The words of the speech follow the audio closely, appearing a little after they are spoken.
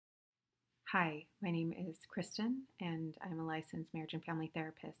Hi, my name is Kristin, and I'm a licensed marriage and family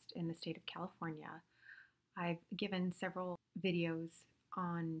therapist in the state of California. I've given several videos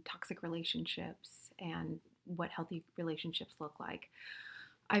on toxic relationships and what healthy relationships look like.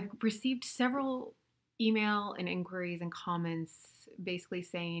 I've received several email and inquiries and comments basically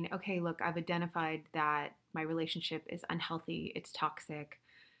saying, okay, look, I've identified that my relationship is unhealthy, it's toxic,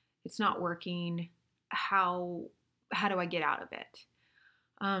 it's not working. How do I get out of it?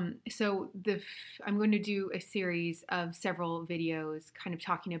 I'm going to do a series of several videos kind of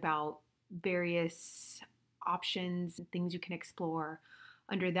talking about various options and things you can explore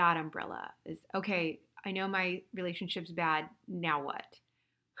under that umbrella. Is okay, I know my relationship's bad, now what?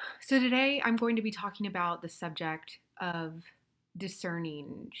 So today I'm going to be talking about the subject of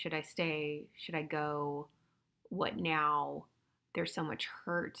discerning. Should I stay? Should I go? What now? There's so much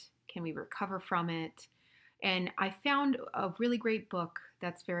hurt. Can we recover from it? And I found a really great book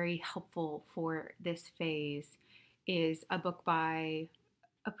that's very helpful for this phase is a book by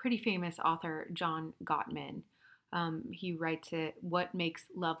a pretty famous author, John Gottman. He writes it, What Makes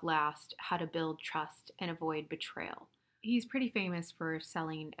Love Last, How to Build Trust and Avoid Betrayal. He's pretty famous for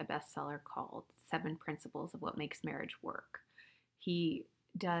selling a bestseller called 7 Principles of What Makes Marriage Work. He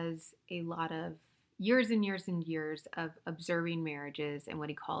does a lot of years and years and years of observing marriages in what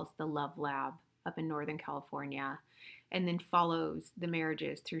he calls the Love Lab up in Northern California, and then follows the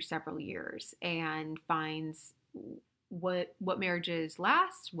marriages through several years and finds what marriages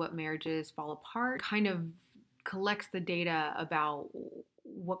last, what marriages fall apart, kind of collects the data about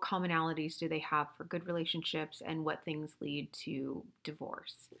what commonalities do they have for good relationships and what things lead to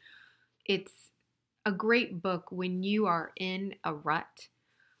divorce. It's a great book when you are in a rut.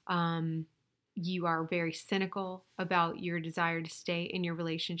 You are very cynical about your desire to stay in your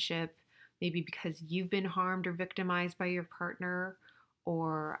relationship, maybe because you've been harmed or victimized by your partner,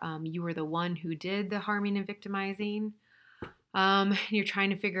 or you were the one who did the harming and victimizing. You're trying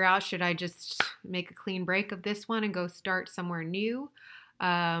to figure out, should I just make a clean break of this one and go start somewhere new?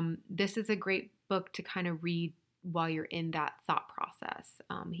 This is a great book to kind of read while you're in that thought process.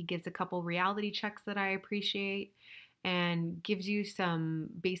 He gives a couple reality checks that I appreciate and gives you some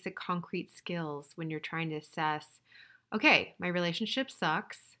basic concrete skills when you're trying to assess, okay, my relationship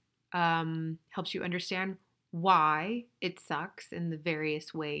sucks. Helps you understand why it sucks in the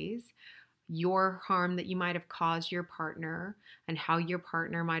various ways, your harm that you might have caused your partner, and how your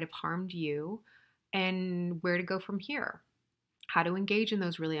partner might have harmed you, and where to go from here. How to engage in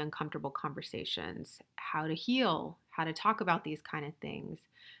those really uncomfortable conversations, how to heal, how to talk about these kind of things.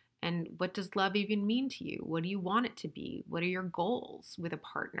 And what does love even mean to you? What do you want it to be? What are your goals with a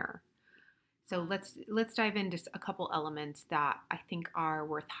partner? So let's dive into a couple elements that I think are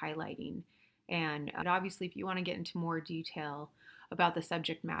worth highlighting. And obviously, if you want to get into more detail about the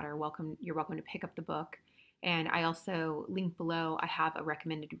subject matter, you're welcome to pick up the book. And I also link below. I have a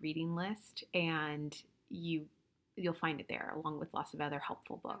recommended reading list, and you'll find it there along with lots of other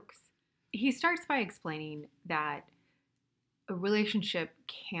helpful books. He starts by explaining that a relationship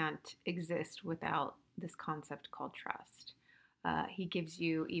can't exist without this concept called trust. He gives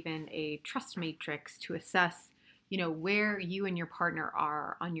you even a trust matrix to assess, where you and your partner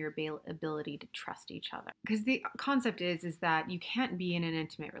are on your ability to trust each other. Because the concept is that you can't be in an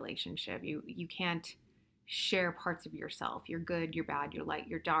intimate relationship. You can't share parts of yourself, your good, your bad, your light,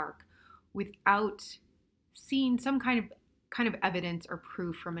 your dark, without seeing some kind of evidence or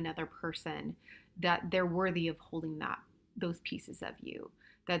proof from another person that they're worthy of holding those pieces of you,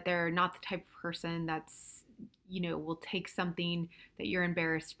 that they're not the type of person that's will take something that you're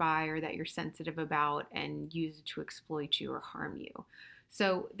embarrassed by or that you're sensitive about and use it to exploit you or harm you.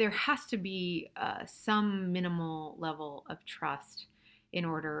 So there has to be some minimal level of trust in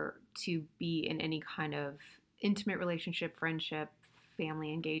order to be in any kind of intimate relationship, friendship,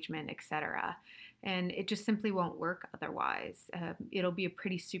 family engagement, etc. And it just simply won't work otherwise. It'll be a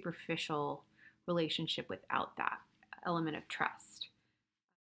pretty superficial relationship without that element of trust.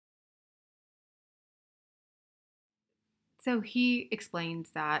 So he explains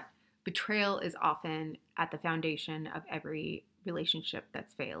that betrayal is often at the foundation of every relationship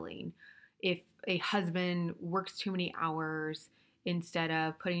that's failing. If a husband works too many hours instead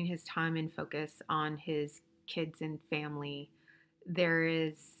of putting his time and focus on his kids and family, there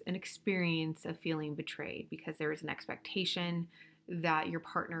is an experience of feeling betrayed because there is an expectation that your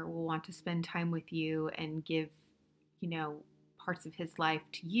partner will want to spend time with you and give, parts of his life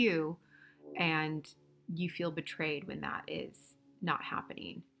to you, and you feel betrayed when that is not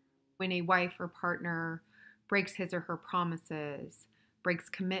happening. When a wife or partner breaks his or her promises, breaks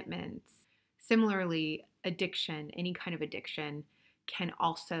commitments, similarly, addiction, any kind of addiction, can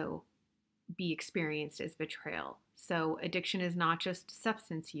also be experienced as betrayal. So addiction is not just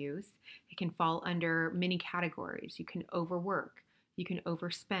substance use. It can fall under many categories. You can overwork, you can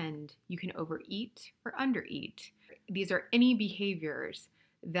overspend, you can overeat or undereat. These are any behaviors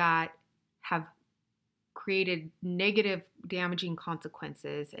that have created negative, damaging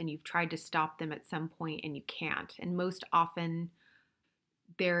consequences, and you've tried to stop them at some point and you can't. And most often,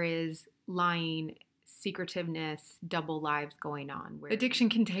 there is lying, secretiveness, double lives going on. Where addiction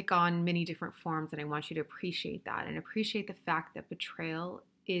can take on many different forms, and I want you to appreciate that and appreciate the fact that betrayal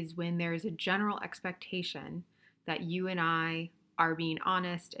is when there is a general expectation that you and I are being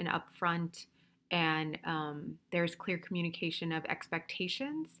honest and upfront, and there's clear communication of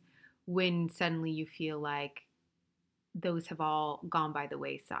expectations when suddenly you feel like those have all gone by the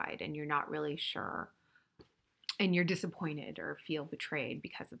wayside and you're not really sure and you're disappointed or feel betrayed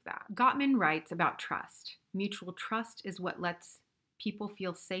because of that. Gottman writes about trust. Mutual trust is what lets people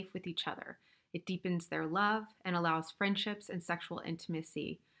feel safe with each other. It deepens their love and allows friendships and sexual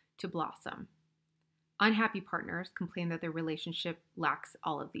intimacy to blossom. Unhappy partners complain that their relationship lacks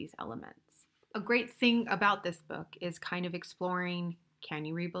all of these elements. A great thing about this book is kind of exploring, can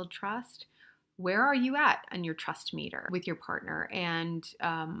you rebuild trust? Where are you at on your trust meter with your partner? And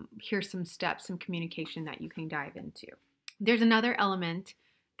here's some steps, some communication that you can dive into. There's another element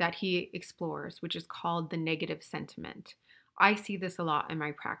that he explores, which is called the negative sentiment. I see this a lot in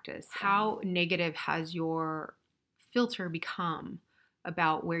my practice. How negative has your filter become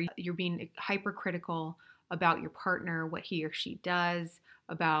about where you're being hypercritical about your partner, what he or she does,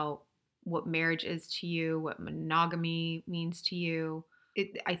 about what marriage is to you, what monogamy means to you.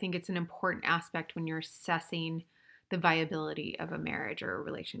 I think it's an important aspect when you're assessing the viability of a marriage or a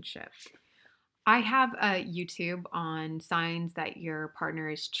relationship. I have a YouTube on signs that your partner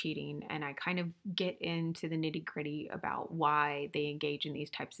is cheating, and I kind of get into the nitty-gritty about why they engage in these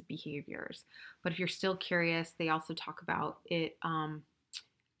types of behaviors. But if you're still curious, they also talk about it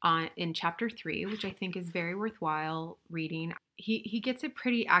in chapter 3, which I think is very worthwhile reading. He gets it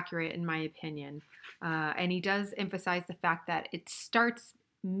pretty accurate in my opinion. And he does emphasize the fact that it starts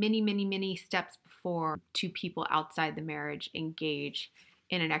many steps before two people outside the marriage engage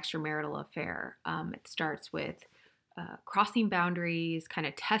in an extramarital affair. It starts with crossing boundaries, kind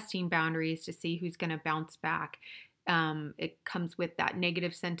of testing boundaries to see who's going to bounce back. It comes with that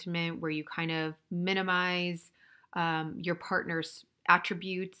negative sentiment where you kind of minimize your partner's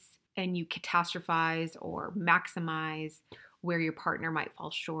attributes and you catastrophize or maximize where your partner might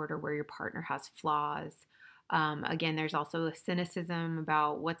fall short or where your partner has flaws. Again, there's also a cynicism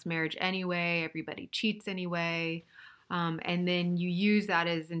about what's marriage anyway, everybody cheats anyway. And then you use that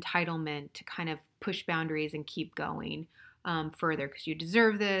as entitlement to kind of push boundaries and keep going further because you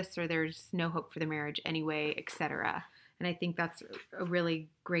deserve this or there's no hope for the marriage anyway, etc. And I think that's a really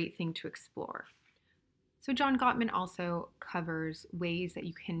great thing to explore. So John Gottman also covers ways that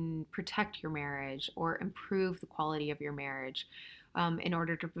you can protect your marriage or improve the quality of your marriage in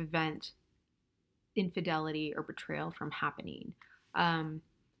order to prevent infidelity or betrayal from happening.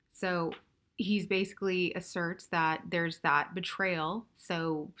 So he's basically asserts that there's that betrayal.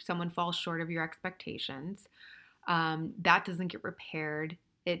 So someone falls short of your expectations. That doesn't get repaired.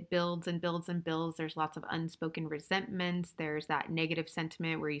 It builds and builds and builds. There's lots of unspoken resentments. There's that negative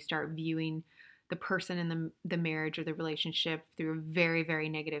sentiment where you start viewing the person in the marriage or the relationship through a very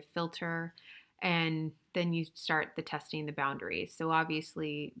negative filter. And then you start the testing the boundaries. So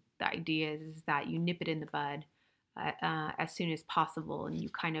obviously the idea is that you nip it in the bud as soon as possible. And you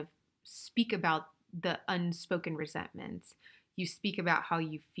kind of speak about the unspoken resentments. You speak about how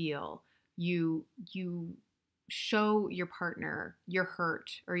you feel. You show your partner your hurt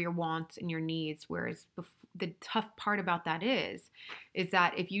or your wants and your needs. Whereas the tough part about that is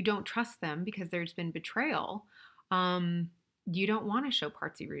that if you don't trust them because there's been betrayal, you don't want to show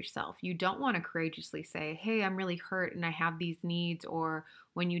parts of yourself. You don't want to courageously say, hey, I'm really hurt and I have these needs, or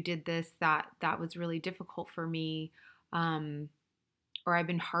when you did this, that was really difficult for me, or I've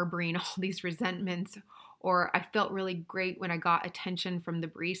been harboring all these resentments, or I felt really great when I got attention from the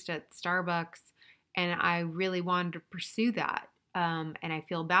barista at Starbucks and I really wanted to pursue that, and I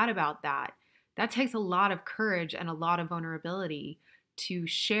feel bad about that. That takes a lot of courage and a lot of vulnerability to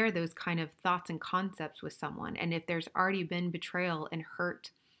share those kind of thoughts and concepts with someone. And if there's already been betrayal and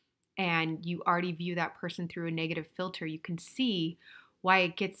hurt and you already view that person through a negative filter, you can see why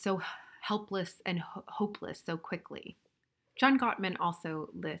it gets so helpless and hopeless so quickly. John Gottman also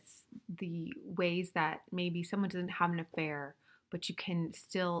lists the ways that maybe someone doesn't have an affair, but you can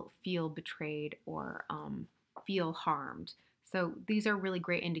still feel betrayed or feel harmed. So these are really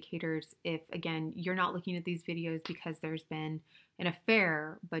great indicators if, again, you're not looking at these videos because there's been an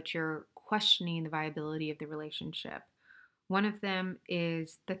affair, but you're questioning the viability of the relationship. One of them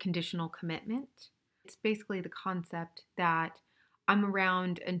is the conditional commitment. It's basically the concept that I'm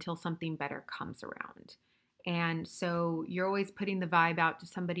around until something better comes around. And so you're always putting the vibe out to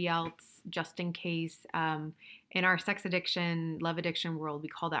somebody else just in case. In our sex addiction, love addiction world, we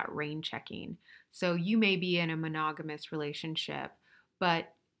call that rain checking. So you may be in a monogamous relationship,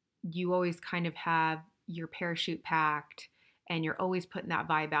 but you always kind of have your parachute packed and you're always putting that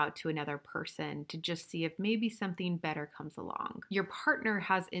vibe out to another person to just see if maybe something better comes along. Your partner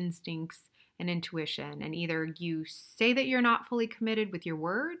has instincts and intuition, and either you say that you're not fully committed with your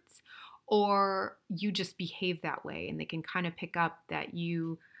words or you just behave that way, and they can kind of pick up that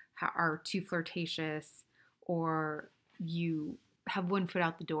you are too flirtatious or you have one foot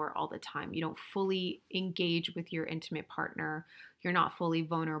out the door all the time. You don't fully engage with your intimate partner. You're not fully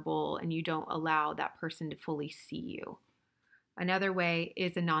vulnerable, and you don't allow that person to fully see you. Another way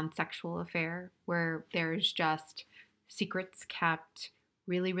is a non-sexual affair where there's just secrets kept,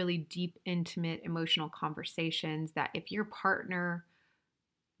 really, really deep, intimate, emotional conversations that if your partner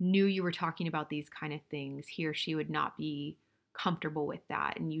knew you were talking about these kind of things, he or she would not be comfortable with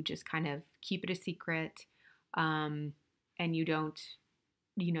that. And you just kind of keep it a secret. And you don't,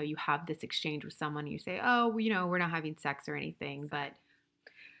 you have this exchange with someone and you say, oh, we're not having sex or anything. But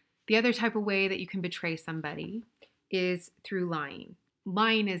the other type of way that you can betray somebody is through lying.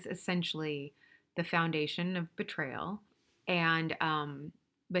 Lying is essentially the foundation of betrayal. And,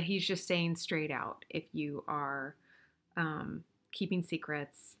 but he's just saying straight out, if you are keeping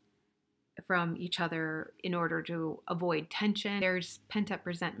secrets from each other in order to avoid tension, there's pent-up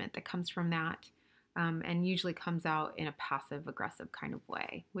resentment that comes from that, and usually comes out in a passive-aggressive kind of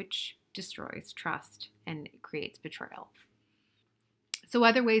way, which destroys trust and creates betrayal. So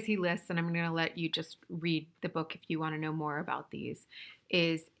other ways he lists, and I'm going to let you just read the book if you want to know more about these,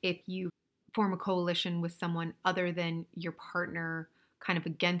 is if you form a coalition with someone other than your partner, kind of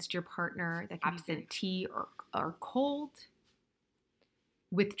against your partner, that can be absentee or cold,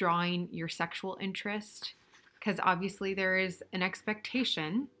 withdrawing your sexual interest, because obviously there is an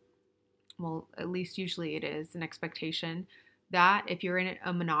expectation, well, at least usually it is an expectation, that if you're in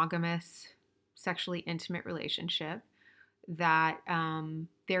a monogamous, sexually intimate relationship, that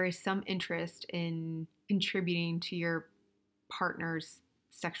there is some interest in contributing to your partner's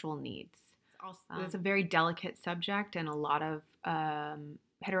sexual needs. It's a very delicate subject, and a lot of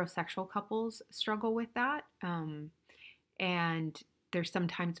heterosexual couples struggle with that. And there's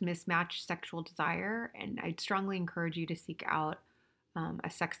sometimes mismatched sexual desire, and I'd strongly encourage you to seek out a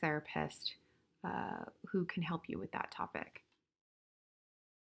sex therapist who can help you with that topic.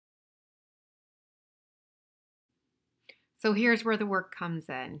 So here's where the work comes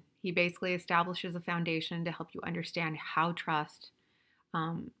in. He basically establishes a foundation to help you understand how trust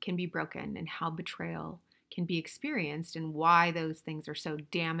can be broken and how betrayal can be experienced and why those things are so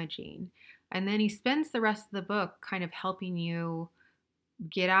damaging. And then he spends the rest of the book kind of helping you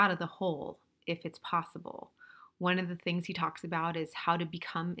get out of the hole if it's possible. One of the things he talks about is how to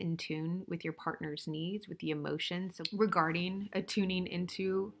become in tune with your partner's needs, with the emotions. So regarding tuning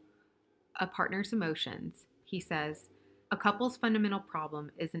into a partner's emotions, he says, a couple's fundamental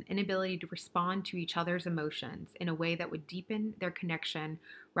problem is an inability to respond to each other's emotions in a way that would deepen their connection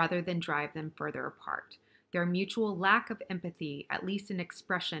rather than drive them further apart. Their mutual lack of empathy, at least in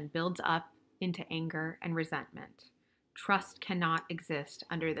expression, builds up into anger and resentment. Trust cannot exist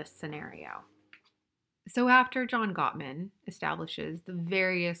under this scenario. So after John Gottman establishes the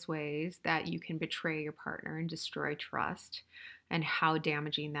various ways that you can betray your partner and destroy trust and how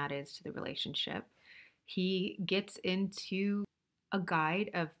damaging that is to the relationship, he gets into a guide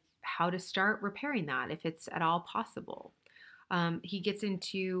of how to start repairing that if it's at all possible. He gets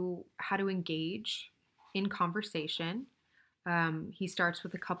into how to engage in conversation. He starts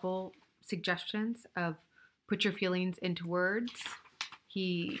with a couple suggestions of put your feelings into words.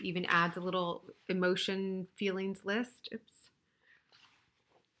 He even adds a little emotion feelings list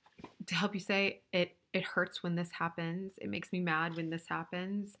to help you say it hurts when this happens. It makes me mad when this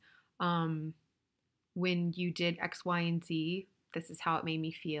happens. When you did X, Y, and Z, this is how it made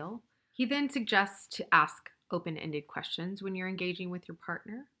me feel. He then suggests to ask open-ended questions when you're engaging with your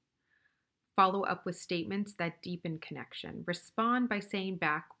partner. Follow up with statements that deepen connection. Respond by saying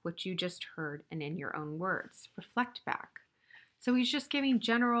back what you just heard and in your own words. Reflect back. So he's just giving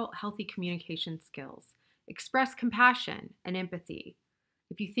general healthy communication skills. Express compassion and empathy.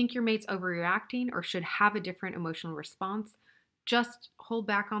 If you think your mate's overreacting or should have a different emotional response, just hold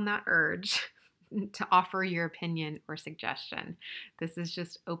back on that urge. to offer your opinion or suggestion. This is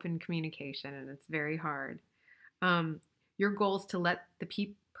just open communication, and it's very hard. Um, your goal is to let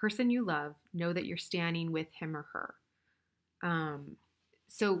the person you love know that you're standing with him or her.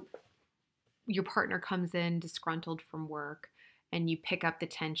 So your partner comes in disgruntled from work, and you pick up the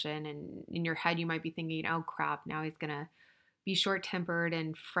tension, and in your head you might be thinking, oh crap, now he's gonna be short-tempered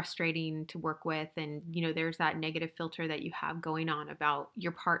and frustrating to work with, and there's that negative filter that you have going on about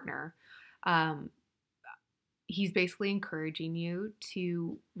your partner. um, he's basically encouraging you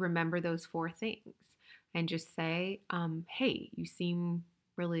to remember those four things and just say, hey, you seem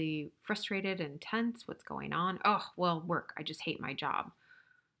really frustrated and tense. What's going on? Oh, well, work. I just hate my job.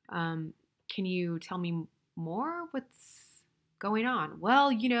 Can you tell me more? What's going on? Well,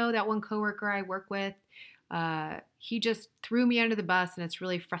 that one coworker I work with, he just threw me under the bus and it's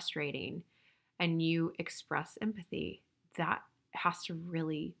really frustrating. And you express empathy. That has to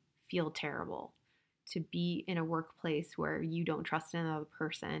really feel terrible to be in a workplace where you don't trust another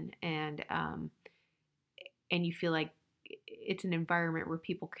person, and you feel like it's an environment where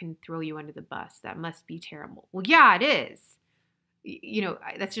people can throw you under the bus. That must be terrible. Well, yeah, it is.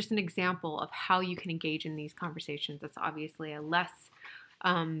 That's just an example of how you can engage in these conversations. That's obviously a less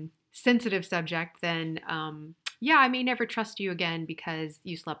sensitive subject than, yeah, I may never trust you again because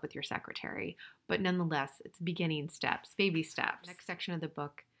you slept with your secretary. But nonetheless, it's beginning steps, baby steps. Next section of the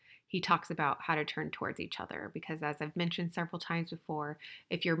book, he talks about how to turn towards each other, because as I've mentioned several times before,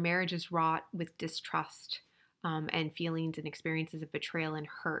 if your marriage is wrought with distrust and feelings and experiences of betrayal and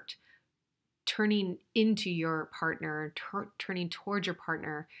hurt, turning into your partner, turning towards your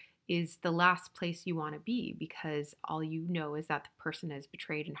partner is the last place you want to be, because all you know is that the person has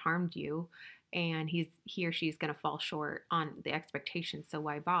betrayed and harmed you, and he or she is going to fall short on the expectations, so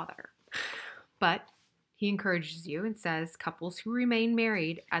why bother? But he encourages you and says couples who remain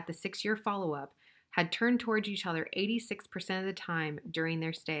married at the 6-year follow-up had turned towards each other 86% of the time during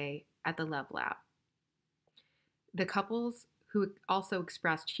their stay at the Love Lab. The couples who also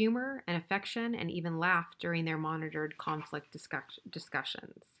expressed humor and affection and even laughed during their monitored conflict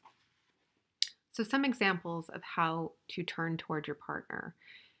discussions. So some examples of how to turn toward your partner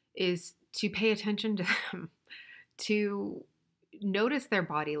is to pay attention to them, to notice their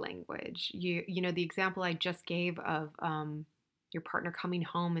body language. You know, the example I just gave of your partner coming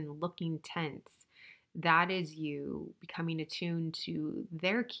home and looking tense, that is you becoming attuned to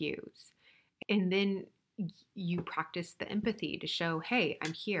their cues. And then you practice the empathy to show, hey,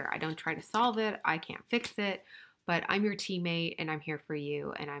 I'm here. I don't try to solve it. I can't fix it, but I'm your teammate and I'm here for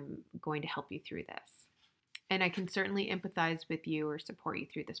you and I'm going to help you through this. And I can certainly empathize with you or support you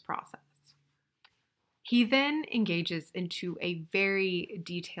through this process. He then engages into a very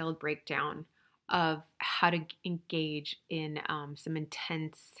detailed breakdown of how to engage in some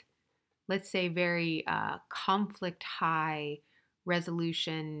intense, let's say very conflict high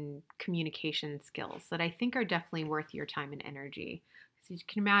resolution communication skills that I think are definitely worth your time and energy. So you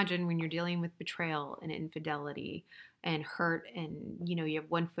can imagine when you're dealing with betrayal and infidelity and hurt, and you have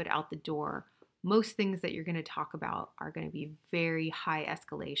one foot out the door, most things that you're going to talk about are going to be very high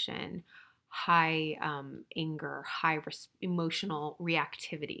escalation, high anger, high emotional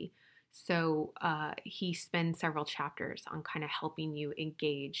reactivity. So he spends several chapters on kind of helping you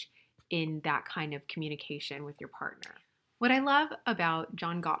engage in that kind of communication with your partner. What I love about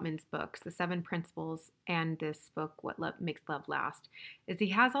John Gottman's books, The 7 Principles, and this book, What Makes Love Last, is he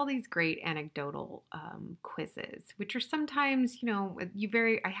has all these great anecdotal quizzes, which are sometimes,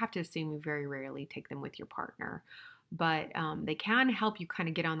 I have to assume you very rarely take them with your partner, but they can help you kind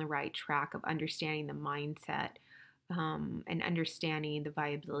of get on the right track of understanding the mindset and understanding the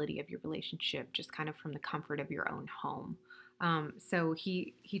viability of your relationship, just kind of from the comfort of your own home. So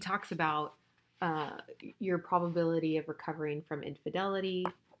he talks about your probability of recovering from infidelity.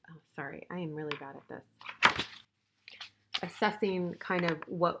 Oh, sorry, I am really bad at this. Assessing kind of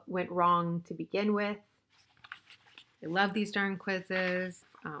what went wrong to begin with. I love these darn quizzes.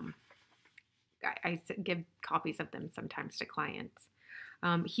 I give copies of them sometimes to clients.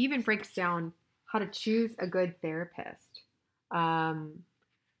 He even breaks down how to choose a good therapist.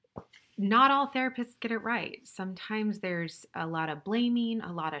 Not all therapists get it right. Sometimes there's a lot of blaming,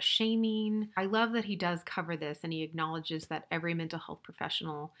 a lot of shaming. I love that he does cover this, and he acknowledges that every mental health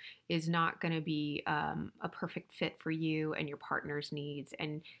professional is not going to be a perfect fit for you and your partner's needs.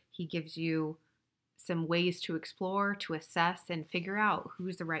 And he gives you some ways to explore, to assess, and figure out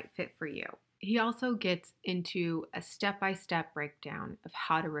who's the right fit for you. He also gets into a step-by-step breakdown of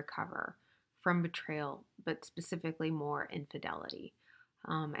how to recover from betrayal, but specifically more infidelity.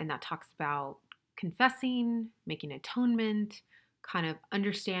 And that talks about confessing, making atonement, kind of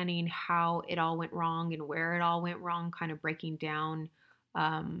understanding how it all went wrong and where it all went wrong, kind of breaking down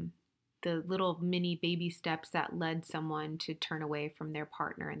um, the little mini baby steps that led someone to turn away from their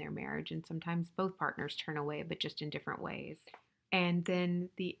partner in their marriage. And sometimes both partners turn away, but just in different ways. And then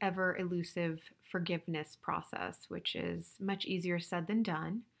the ever elusive forgiveness process, which is much easier said than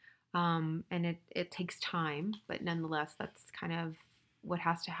done. And it takes time, but nonetheless, that's kind of what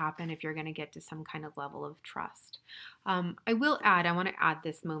has to happen if you're going to get to some kind of level of trust. I want to add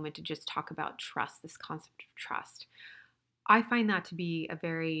this moment to just talk about trust, this concept of trust. I find that to be a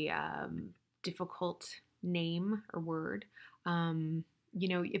very difficult name or word.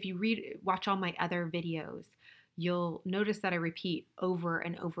 If you watch all my other videos, you'll notice that I repeat over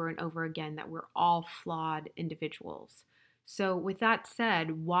and over and over again that we're all flawed individuals. So with that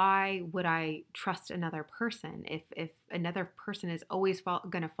said, why would I trust another person? If another person is always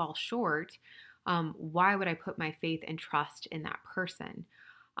going to fall short, why would I put my faith and trust in that person?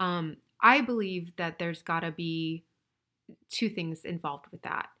 I believe that there's got to be two things involved with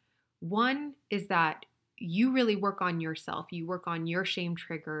that. One is that you really work on yourself. You work on your shame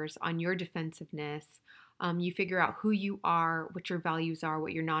triggers, on your defensiveness. You figure out who you are, what your values are,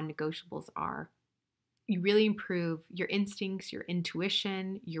 what your non-negotiables are. You really improve your instincts, your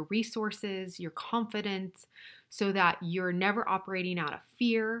intuition, your resources, your confidence, so that you're never operating out of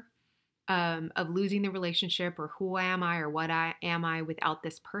fear of losing the relationship, or who am I or what am I without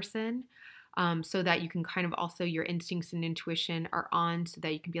this person. So that you can kind of also, your instincts and intuition are on, so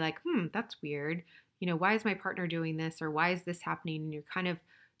that you can be like, that's weird. Why is my partner doing this? Or why is this happening? And you're kind of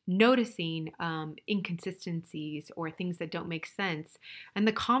noticing inconsistencies or things that don't make sense. And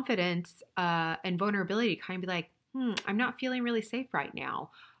the confidence and vulnerability kind of be like, I'm not feeling really safe right now.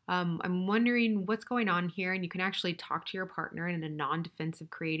 I'm wondering what's going on here. And you can actually talk to your partner in a non-defensive,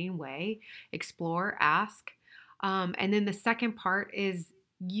 creating way, explore, ask. And then the second part is,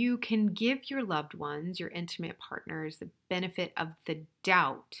 you can give your loved ones, your intimate partners, the benefit of the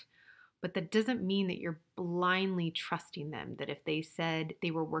doubt, but that doesn't mean that you're blindly trusting them, that if they said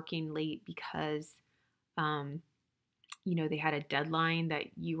they were working late because, they had a deadline that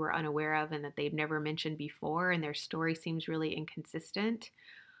you were unaware of and that they've never mentioned before, and their story seems really inconsistent,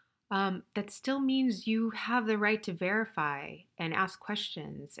 that still means you have the right to verify and ask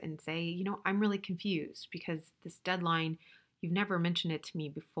questions and say, I'm really confused because this deadline, you've never mentioned it to me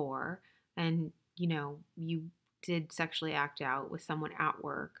before. And, you did sexually act out with someone at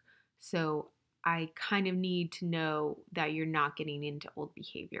work. So I kind of need to know that you're not getting into old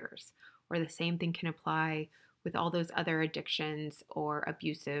behaviors. Or the same thing can apply with all those other addictions or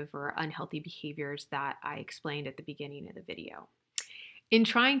abusive or unhealthy behaviors that I explained at the beginning of the video. In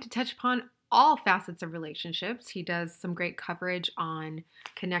trying to touch upon all facets of relationships, he does some great coverage on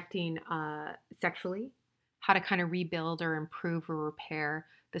connecting sexually, how to kind of rebuild or improve or repair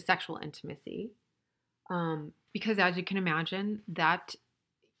the sexual intimacy. Because as you can imagine, that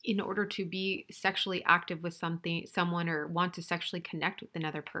in order to be sexually active with someone, or want to sexually connect with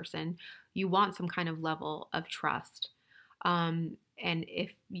another person, you want some kind of level of trust. And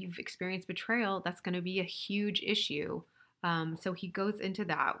if you've experienced betrayal, that's going to be a huge issue. So he goes into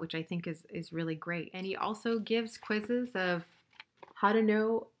that, which I think is really great. And he also gives quizzes of how to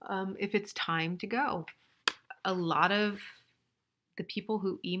know if it's time to go. A lot of the people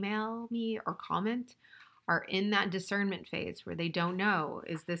who email me or comment are in that discernment phase where they don't know,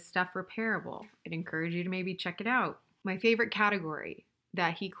 is this stuff repairable? I'd encourage you to maybe check it out. My favorite category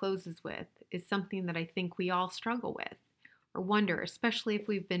that he closes with is something that I think we all struggle with or wonder, especially if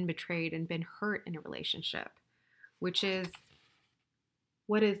we've been betrayed and been hurt in a relationship, which is,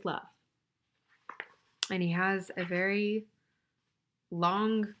 what is love? And he has a very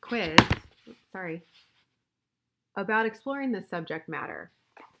long quiz, about exploring this subject matter.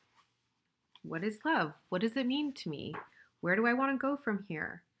 What is love? What does it mean to me? Where do I want to go from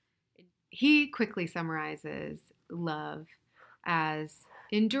here? He quickly summarizes love as,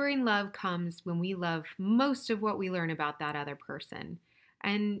 enduring love comes when we love most of what we learn about that other person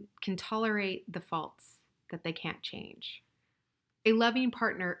and can tolerate the faults that they can't change. A loving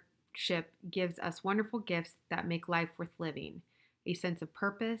partnership gives us wonderful gifts that make life worth living, a sense of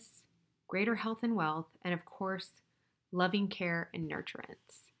purpose, greater health and wealth, and of course, loving care and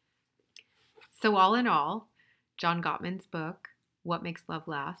nurturance. So all in all, John Gottman's book, What Makes Love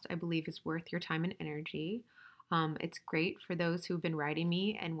Last, I believe is worth your time and energy. It's great for those who've been writing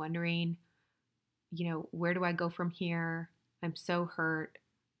me and wondering, where do I go from here? I'm so hurt.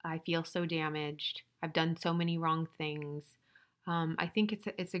 I feel so damaged. I've done so many wrong things. I think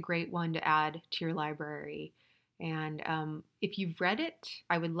it's a great one to add to your library. And if you've read it,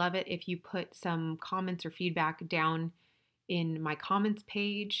 I would love it if you put some comments or feedback down in my comments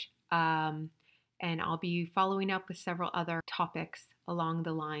page. And I'll be following up with several other topics along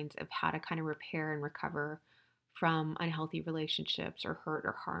the lines of how to kind of repair and recover from unhealthy relationships or hurt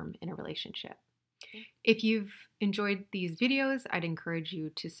or harm in a relationship. If you've enjoyed these videos, I'd encourage you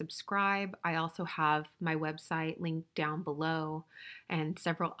to subscribe. I also have my website linked down below and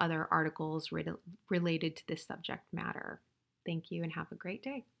several other articles related to this subject matter. Thank you and have a great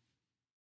day.